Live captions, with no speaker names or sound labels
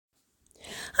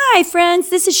Hi, friends.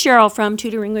 This is Sheryl from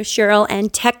Tutoring with Sheryl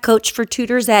and Tech Coach for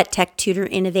Tutors at Tech Tutor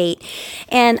Innovate.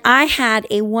 And I had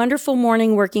a wonderful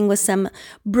morning working with some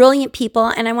brilliant people,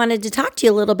 and I wanted to talk to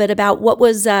you a little bit about what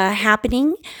was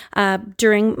happening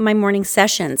during my morning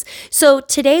sessions. So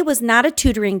today was not a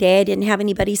tutoring day. I didn't have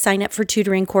anybody sign up for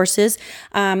tutoring courses.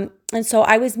 And so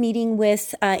I was meeting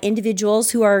with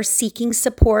individuals who are seeking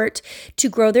support to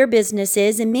grow their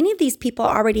businesses. And many of these people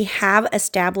already have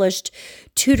established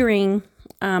tutoring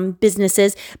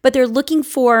businesses, but they're looking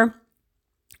for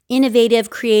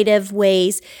innovative, creative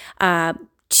ways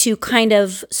to kind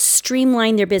of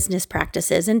streamline their business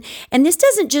practices. And this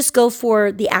doesn't just go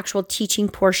for the actual teaching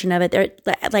portion of it.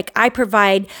 Like I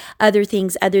provide other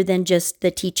things other than just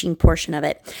the teaching portion of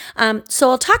it.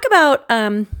 So I'll talk about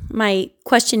my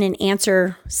question and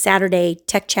answer Saturday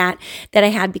tech chat that I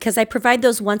had, because I provide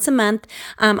those once a month.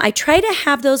 I try to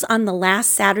have those on the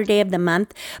last Saturday of the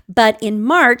month, but in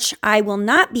March, I will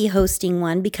not be hosting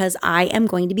one because I am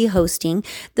going to be hosting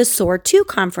the SOAR 2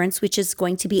 conference, which is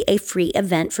going to be a free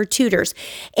event for tutors.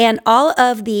 And all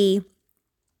of the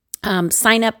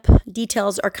sign up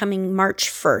details are coming March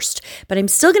 1st, but I'm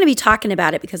still going to be talking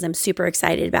about it because I'm super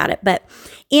excited about it. But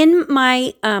in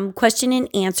my question and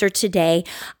answer today,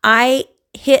 I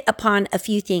hit upon a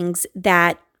few things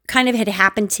that kind of had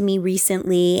happened to me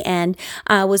recently, and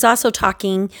was also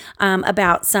talking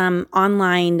about some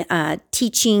online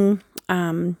teaching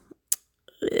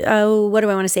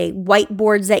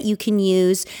whiteboards that you can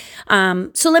use.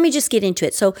 So let me just get into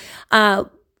it. So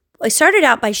I started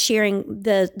out by sharing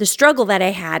the struggle that I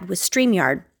had with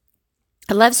StreamYard.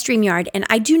 I love StreamYard, and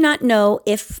I do not know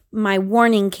if my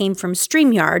warning came from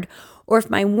StreamYard or if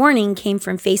my warning came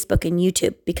from Facebook and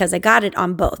YouTube, because I got it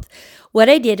on both. What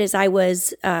I did is I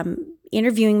was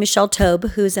interviewing Michelle Taube,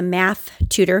 who's a math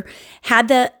tutor,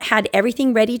 had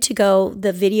everything ready to go.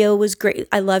 The video was great.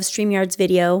 I love StreamYard's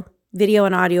video. Video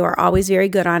and audio are always very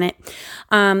good on it.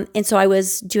 And so I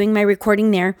was doing my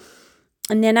recording there.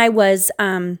 And then I was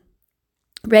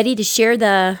ready to share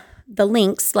the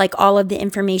links, like all of the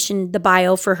information, the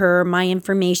bio for her, my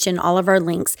information, all of our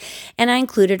links. And I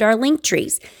included our link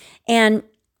trees. And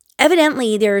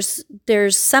evidently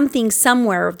there's something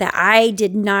somewhere that I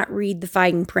did not read the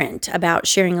fine print about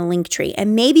sharing a link tree.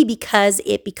 And maybe because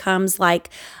it becomes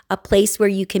like a place where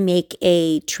you can make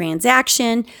a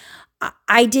transaction,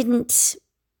 I didn't,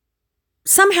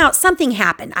 somehow something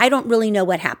happened. I don't really know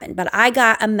what happened, but I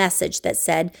got a message that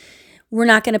said, we're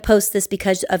not going to post this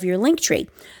because of your link tree.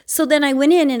 So then I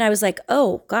went in and I was like,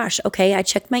 oh gosh, okay. I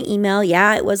checked my email.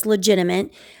 Yeah, it was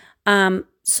legitimate.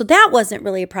 So that wasn't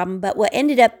really a problem. But what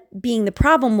ended up being the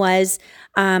problem was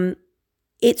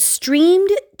it streamed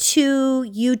to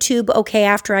YouTube okay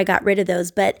after I got rid of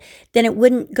those, but then it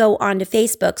wouldn't go onto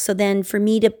Facebook. So then for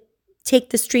me to take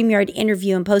the StreamYard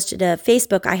interview and post it to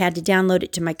Facebook, I had to download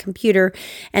it to my computer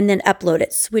and then upload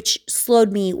it, which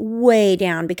slowed me way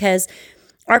down because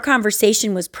our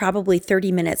conversation was probably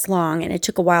 30 minutes long, and it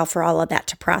took a while for all of that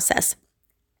to process.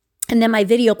 And then my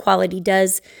video quality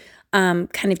does kind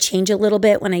of change a little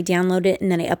bit when I download it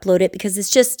and then I upload it, because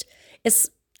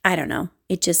I don't know,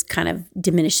 it just kind of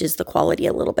diminishes the quality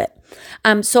a little bit.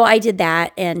 So I did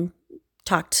that and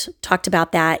talked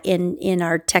about that in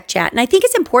our tech chat. And I think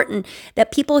it's important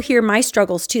that people hear my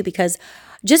struggles too, because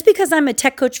just because I'm a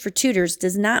tech coach for tutors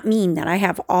does not mean that I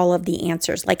have all of the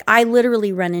answers. Like I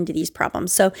literally run into these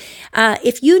problems. So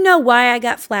if you know why I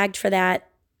got flagged for that,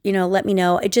 let me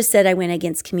know. It just said I went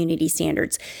against community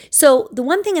standards. So the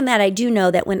one thing in that I do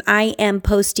know that when I am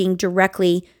posting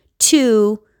directly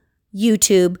to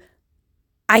YouTube,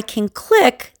 I can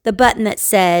click the button that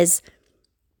says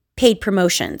paid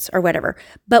promotions or whatever.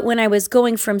 But when I was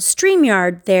going from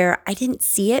StreamYard there, I didn't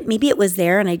see it. Maybe it was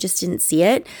there and I just didn't see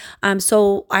it.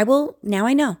 So now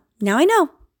I know.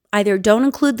 Either don't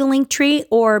include the link tree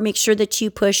or make sure that you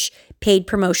push paid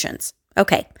promotions.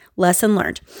 Okay, lesson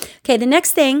learned. Okay, the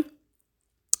next thing.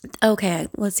 Okay,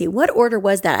 let's see. What order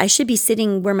was that? I should be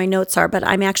sitting where my notes are, but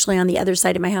I'm actually on the other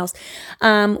side of my house.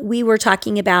 We were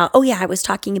talking about, I was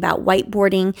talking about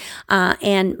whiteboarding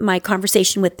and my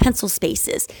conversation with Pencil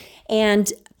Spaces.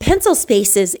 And Pencil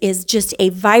Spaces is just a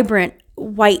vibrant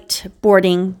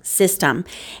whiteboarding system.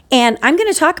 And I'm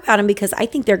going to talk about them because I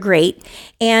think they're great.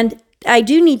 And I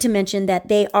do need to mention that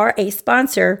they are a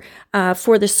sponsor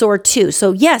for the SOAR 2.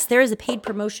 So yes, there is a paid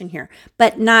promotion here,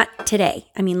 but not today.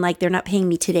 I mean, like they're not paying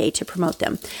me today to promote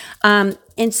them.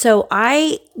 And so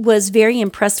I was very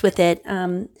impressed with it.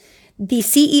 The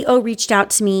CEO reached out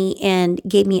to me and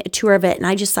gave me a tour of it, and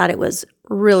I just thought it was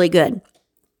really good.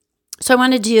 So I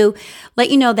wanted to let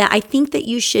you know that I think that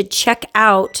you should check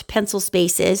out Pencil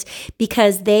Spaces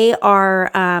because they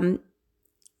are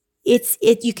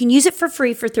you can use it for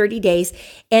free for 30 days,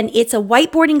 and it's a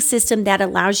whiteboarding system that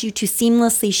allows you to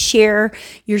seamlessly share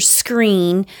your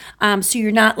screen, so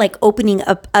you're not like opening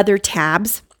up other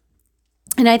tabs.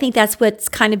 And I think that's what's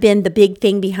kind of been the big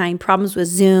thing behind problems with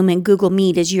Zoom and Google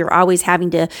Meet is you're always having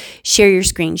to share your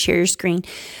screen.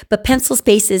 But Pencil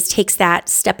Spaces takes that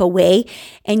step away,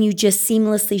 and you just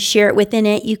seamlessly share it within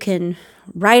it. You can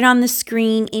write on the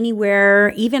screen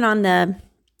anywhere, even on the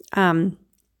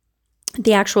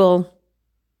actual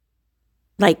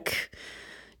like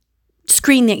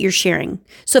screen that you're sharing.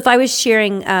 So if I was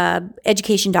sharing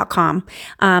education.com,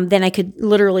 then I could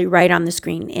literally write on the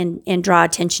screen and draw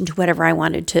attention to whatever I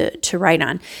wanted to write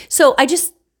on. So I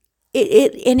just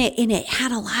it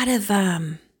had a lot of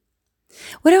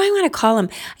what do I want to call them?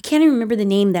 I can't even remember the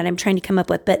name that I'm trying to come up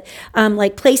with, but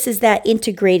like places that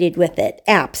integrated with it.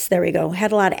 Apps, there we go.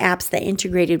 Had a lot of apps that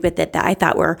integrated with it that I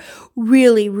thought were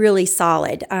really, really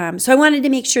solid. So I wanted to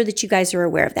make sure that you guys are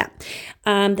aware of that.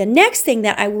 The next thing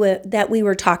that we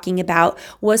were talking about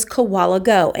was Koala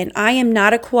Go. And I am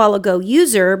not a Koala Go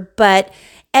user, but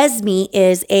Esme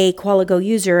is a Koala Go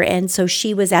user, and so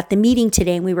she was at the meeting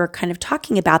today, and we were kind of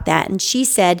talking about that. And she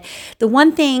said the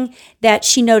one thing that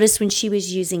she noticed when she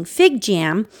was using Fig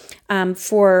Jam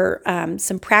for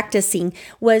some practicing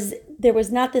was there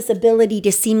was not this ability to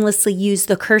seamlessly use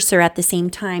the cursor at the same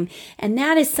time. And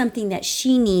that is something that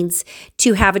she needs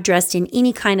to have addressed in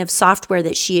any kind of software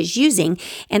that she is using.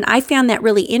 And I found that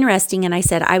really interesting. And I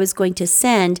said I was going to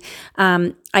send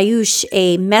Ayush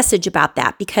a message about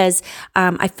that because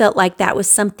I felt like that was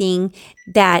something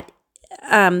that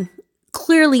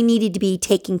clearly needed to be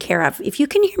taken care of. If you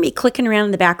can hear me clicking around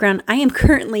in the background, I am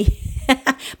currently,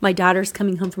 my daughter's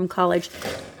coming home from college.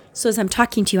 So as I'm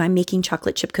talking to you, I'm making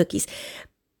chocolate chip cookies.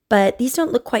 But these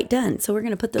don't look quite done. So we're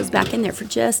going to put those back in there for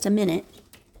just a minute.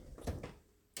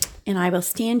 And I will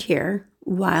stand here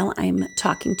while I'm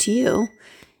talking to you.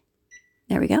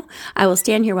 There we go. I will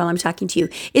stand here while I'm talking to you.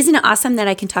 Isn't it awesome that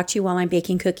I can talk to you while I'm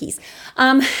baking cookies?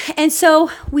 And so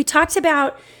we talked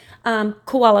about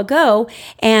Koala Go,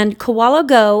 and Koala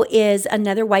Go is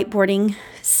another whiteboarding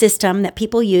system that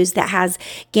people use that has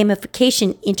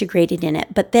gamification integrated in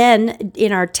it. But then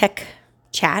in our tech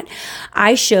chat,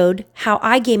 I showed how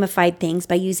I gamified things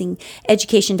by using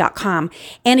education.com.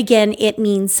 And again, it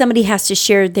means somebody has to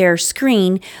share their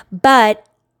screen, but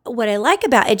what I like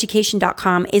about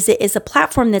education.com is it is a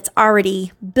platform that's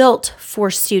already built for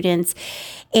students,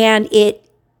 and it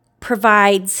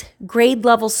provides grade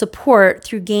level support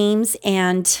through games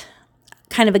and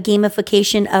kind of a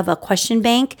gamification of a question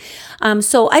bank.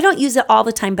 So I don't use it all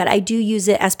the time, but I do use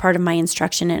it as part of my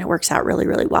instruction, and it works out really,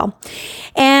 really well.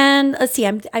 And let's see,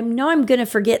 I know I'm going to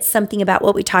forget something about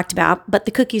what we talked about, but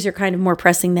the cookies are kind of more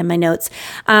pressing than my notes.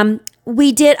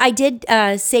 I did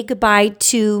say goodbye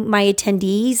to my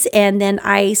attendees, and then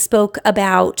I spoke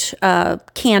about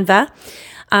Canva.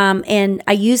 And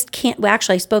I used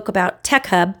I spoke about Tech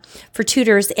Hub for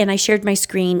Tutors, and I shared my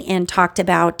screen and talked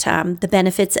about the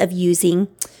benefits of using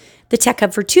the Tech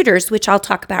Hub for Tutors, which I'll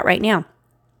talk about right now.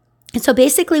 And so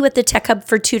basically what the Tech Hub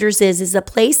for Tutors is a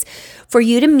place for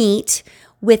you to meet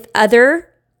with other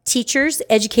teachers,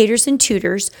 educators, and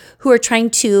tutors who are trying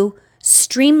to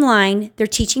streamline their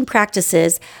teaching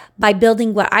practices by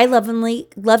building what I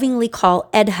lovingly call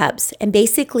Ed Hubs. And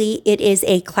basically it is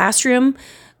a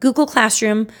Google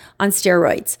Classroom on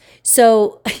steroids.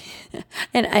 So,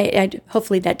 and I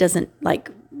hopefully that doesn't like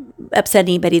upset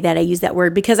anybody that I use that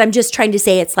word, because I'm just trying to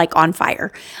say it's like on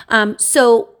fire.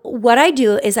 So what I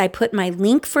do is I put my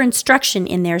link for instruction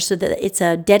in there so that it's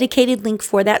a dedicated link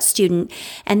for that student.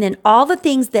 And then all the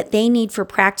things that they need for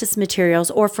practice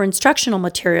materials or for instructional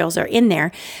materials are in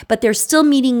there, but they're still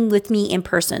meeting with me in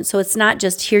person. So it's not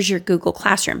just here's your Google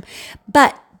Classroom.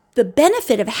 But the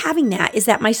benefit of having that is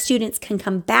that my students can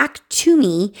come back to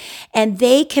me and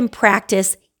they can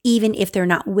practice even if they're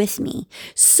not with me.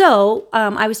 So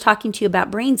I was talking to you about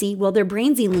Brainsy. Well, their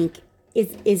Brainsy link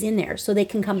is in there, so they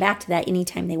can come back to that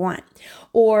anytime they want.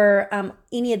 Or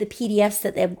any of the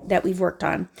PDFs that we've worked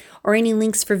on, or any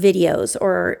links for videos,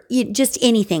 or just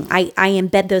anything. I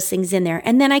embed those things in there,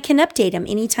 and then I can update them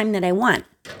anytime that I want.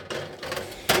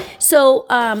 So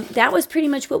that was pretty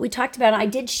much what we talked about. I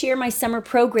did share my summer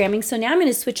programming. So now I'm going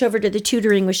to switch over to the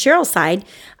Tutoring with Sheryl side,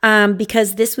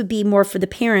 because this would be more for the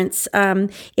parents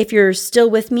if you're still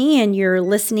with me and you're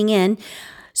listening in.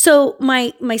 So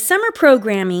my summer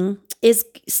programming is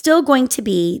still going to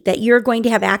be that you're going to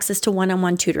have access to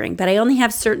one-on-one tutoring, but I only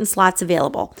have certain slots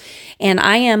available. And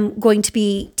I am going to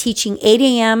be teaching 8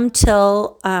 a.m.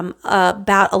 till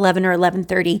about 11 or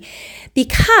 11:30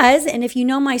 because, and if you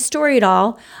know my story at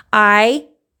all, I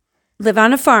live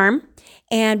on a farm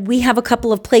And we have a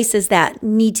couple of places that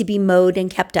need to be mowed and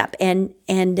kept up. And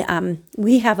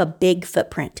we have a big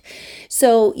footprint.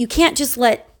 So you can't just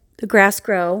let the grass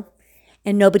grow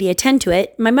and nobody attend to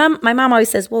it. My mom always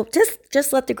says, well,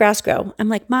 just let the grass grow. I'm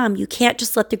like, Mom, you can't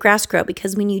just let the grass grow,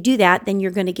 because when you do that, then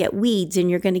you're going to get weeds and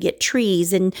you're going to get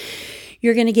trees and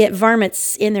you're going to get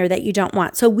varmints in there that you don't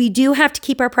want. So we do have to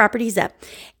keep our properties up.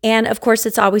 And of course,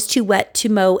 it's always too wet to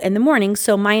mow in the morning.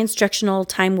 So my instructional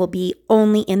time will be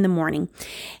only in the morning.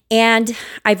 And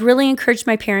I've really encouraged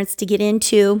my parents to get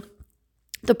into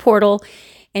the portal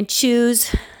and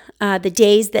choose the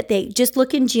days that they just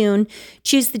look in June,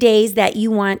 choose the days that you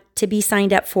want to be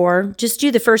signed up for. Just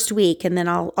do the first week, and then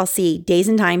I'll see days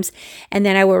and times, and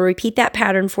then I will repeat that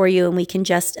pattern for you, and we can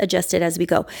just adjust it as we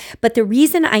go. But the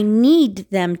reason I need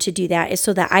them to do that is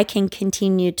so that I can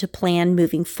continue to plan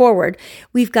moving forward.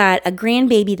 We've got a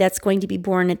grandbaby that's going to be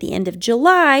born at the end of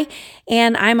July,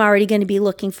 and I'm already going to be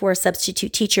looking for a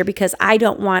substitute teacher because I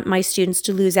don't want my students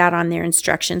to lose out on their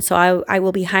instruction. So I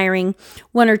will be hiring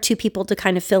 1 or 2 people to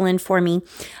kind of fill in for me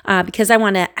because I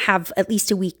want to have at least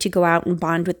a week to go out and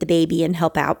bond with the baby and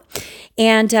help out.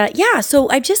 And so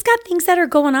I've just got things that are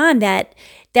going on that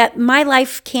my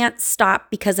life can't stop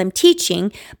because I'm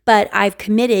teaching, but I've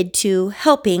committed to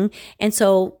helping. And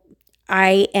so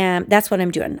that's what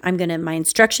I'm doing. My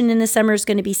instruction in the summer is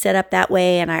going to be set up that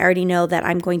way. And I already know that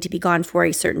I'm going to be gone for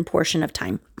a certain portion of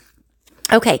time.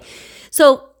 Okay.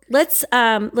 So let's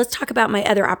talk about my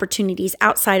other opportunities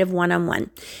outside of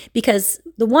one-on-one, because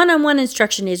the one-on-one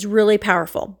instruction is really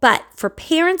powerful. But for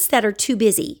parents that are too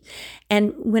busy,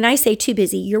 and when I say too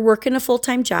busy, you're working a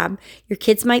full-time job, your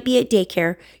kids might be at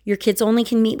daycare, your kids only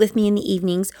can meet with me in the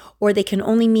evenings, or they can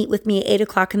only meet with me at 8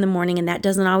 o'clock in the morning, and that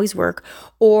doesn't always work,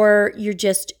 or you're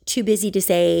just too busy to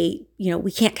say,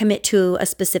 we can't commit to a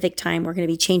specific time. We're going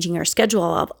to be changing our schedule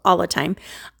all the time.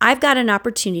 I've got an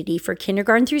opportunity for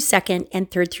kindergarten through 2nd and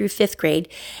 3rd through 5th grade,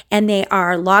 and they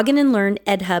are Login and Learn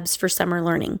Ed Hubs for summer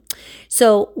learning.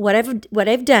 So what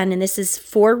I've done, and this is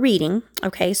for reading,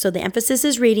 okay, so the emphasis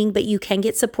is reading, but you can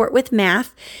get support with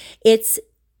math. It's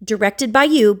directed by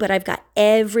you, but I've got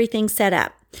everything set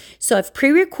up. So I've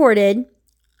pre-recorded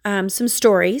some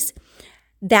stories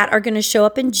that are going to show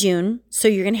up in June. So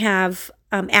you're going to have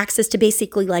access to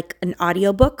basically like an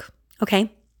audiobook, okay?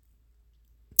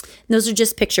 And those are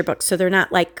just picture books, so they're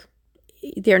not like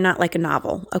a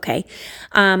novel, okay?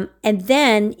 And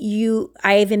then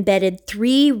I've embedded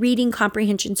 3 reading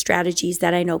comprehension strategies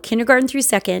that I know kindergarten through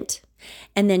 2nd,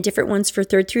 and then different ones for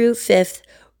 3rd through 5th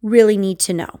really need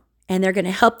to know. And they're going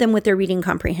to help them with their reading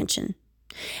comprehension.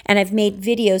 And I've made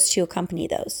videos to accompany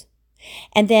those.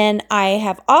 And then I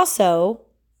have also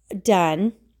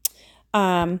done,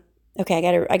 I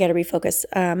gotta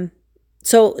refocus.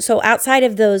 So outside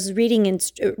of those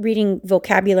reading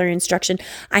vocabulary instruction,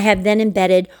 I have then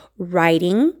embedded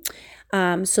writing.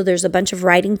 So there's a bunch of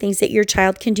writing things that your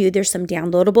child can do. There's some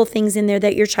downloadable things in there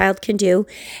that your child can do.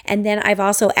 And then I've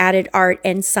also added art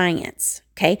and science.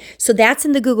 Okay, so that's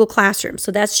in the Google Classroom.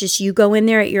 So that's just you go in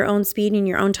there at your own speed and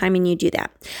your own time and you do that.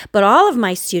 But all of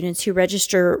my students who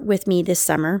register with me this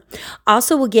summer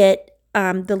also will get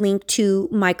the link to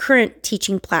my current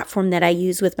teaching platform that I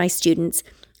use with my students,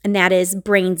 and that is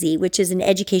Brainzy, which is an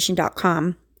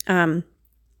education.com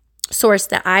source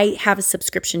that I have a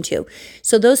subscription to.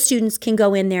 So those students can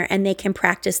go in there and they can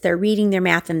practice their reading, their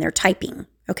math, and their typing.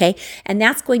 Okay, and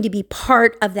that's going to be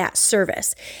part of that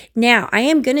service. Now, I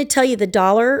am going to tell you the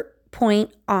dollar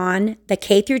point on the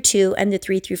K through 2 and the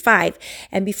 3 through 5.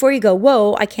 And before you go,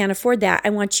 whoa, I can't afford that, I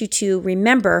want you to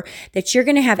remember that you're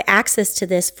going to have access to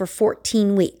this for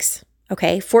 14 weeks.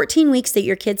 Okay, 14 weeks that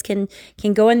your kids can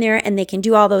go in there and they can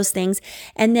do all those things.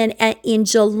 And then in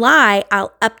July,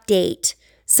 I'll update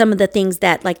some of the things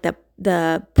that, like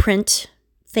the print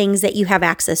things that you have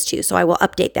access to. So I will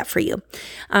update that for you.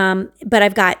 But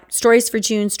I've got stories for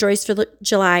June, stories for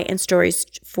July, and stories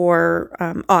for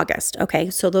August. Okay,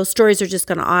 so those stories are just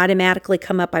going to automatically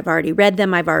come up. I've already read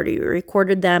them. I've already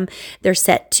recorded them. They're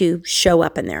set to show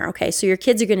up in there. Okay, so your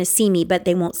kids are going to see me, but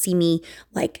they won't see me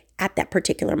like at that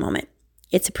particular moment.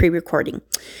 It's a pre-recording.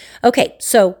 Okay,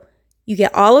 so you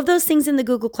get all of those things in the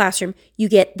Google Classroom. You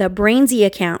get the Brainzy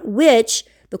account, which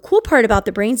the cool part about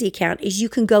the Brainzy account is you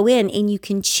can go in and you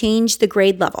can change the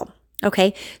grade level.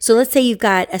 Okay, so let's say you've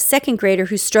got a 2nd grader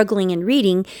who's struggling in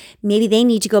reading. Maybe they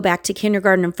need to go back to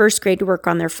kindergarten and 1st grade to work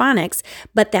on their phonics,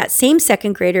 but that same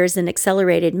 2nd grader is in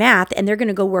accelerated math and they're going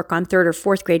to go work on 3rd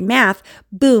or 4th grade math.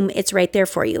 Boom, it's right there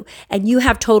for you. And you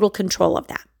have total control of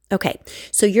that. Okay,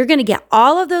 so you're going to get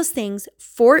all of those things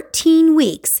 14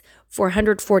 weeks for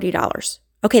 $140.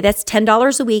 Okay, that's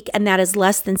 $10 a week, and that is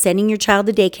less than sending your child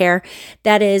to daycare.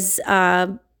 That is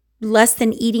less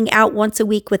than eating out once a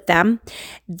week with them.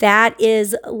 That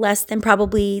is less than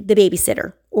probably the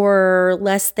babysitter or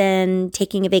less than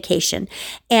taking a vacation.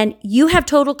 And you have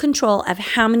total control of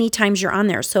how many times you're on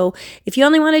there. So if you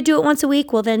only want to do it once a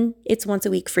week, well, then it's once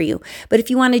a week for you. But if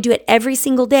you want to do it every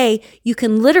single day, you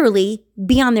can literally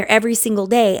be on there every single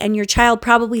day, and your child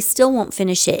probably still won't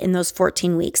finish it in those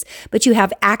 14 weeks, but you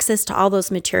have access to all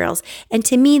those materials. And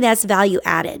to me, that's value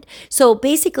added. So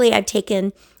basically, I've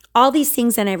taken all these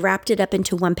things and I've wrapped it up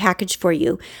into one package for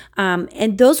you.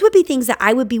 And those would be things that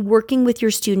I would be working with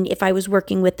your student if I was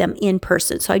working with them in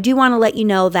person. So I do want to let you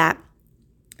know that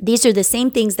these are the same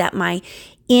things that my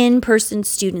in-person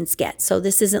students get. So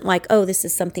this isn't like, oh, this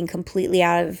is something completely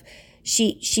out of,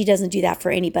 she doesn't do that for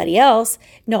anybody else.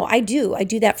 No, I do. I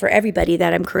do that for everybody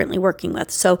that I'm currently working with.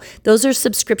 So those are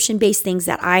subscription-based things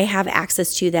that I have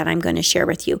access to that I'm going to share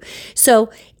with you.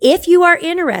 So if you are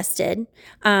interested,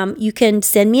 you can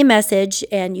send me a message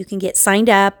and you can get signed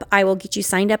up. I will get you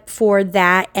signed up for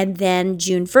that. And then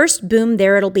June 1st, boom,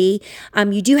 there it'll be.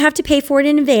 You do have to pay for it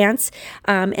in advance.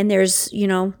 And there's,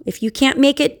 if you can't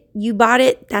make it, you bought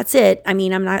it, that's it. I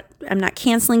mean, I'm not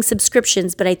canceling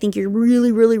subscriptions, but I think you're really,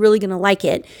 really, really going to like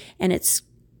it. And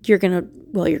you're going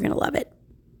to love it.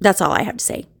 That's all I have to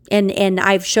say. And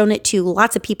I've shown it to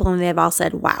lots of people and they've all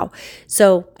said, wow.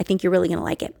 So I think you're really going to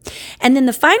like it. And then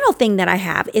the final thing that I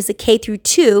have is a K through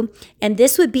 2. And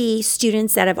this would be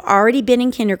students that have already been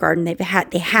in kindergarten. They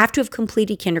have to have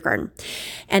completed kindergarten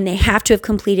and they have to have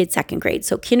completed second grade.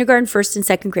 So kindergarten, first and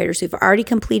second graders who've already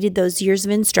completed those years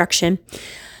of instruction.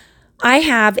 I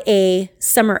have a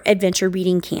summer adventure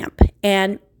reading camp,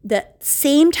 and the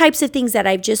same types of things that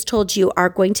I've just told you are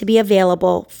going to be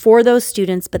available for those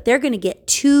students, but they're going to get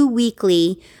 2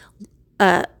 weekly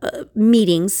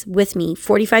meetings with me,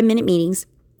 45-minute meetings,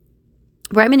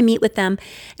 where I'm going to meet with them,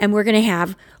 and we're going to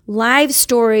have live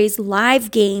stories, live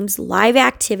games, live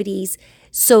activities,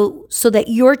 so that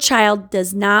your child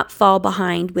does not fall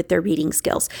behind with their reading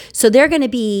skills. So they're going to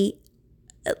be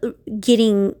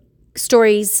getting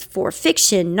stories for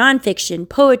fiction, nonfiction,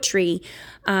 poetry,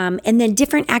 and then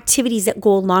different activities that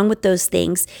go along with those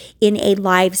things in a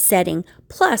live setting,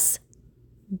 plus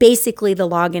basically the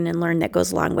login and learn that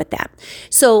goes along with that.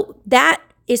 So that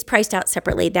is priced out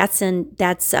separately.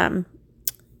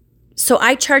 So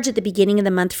I charge at the beginning of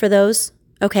the month for those.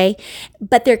 Okay,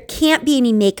 but there can't be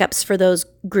any makeups for those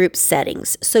group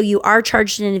settings. So you are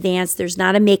charged in advance. There's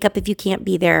not a makeup if you can't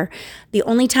be there. The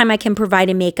only time I can provide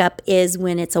a makeup is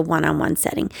when it's a one-on-one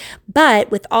setting.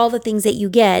 But with all the things that you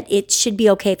get, it should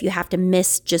be okay if you have to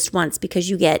miss just once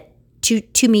because you get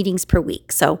two meetings per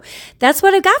week. So that's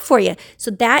what I've got for you. So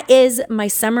that is my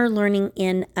summer learning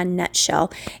in a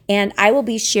nutshell. And I will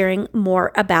be sharing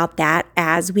more about that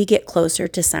as we get closer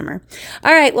to summer.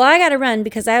 All right. Well, I got to run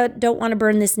because I don't want to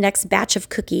burn this next batch of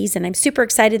cookies. And I'm super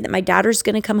excited that my daughter's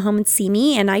going to come home and see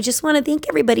me. And I just want to thank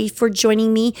everybody for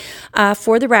joining me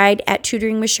for the ride at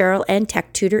Tutoring with Sheryl and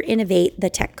Tech Tutor Innovate, the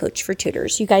tech coach for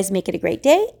tutors. You guys make it a great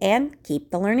day and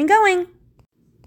keep the learning going.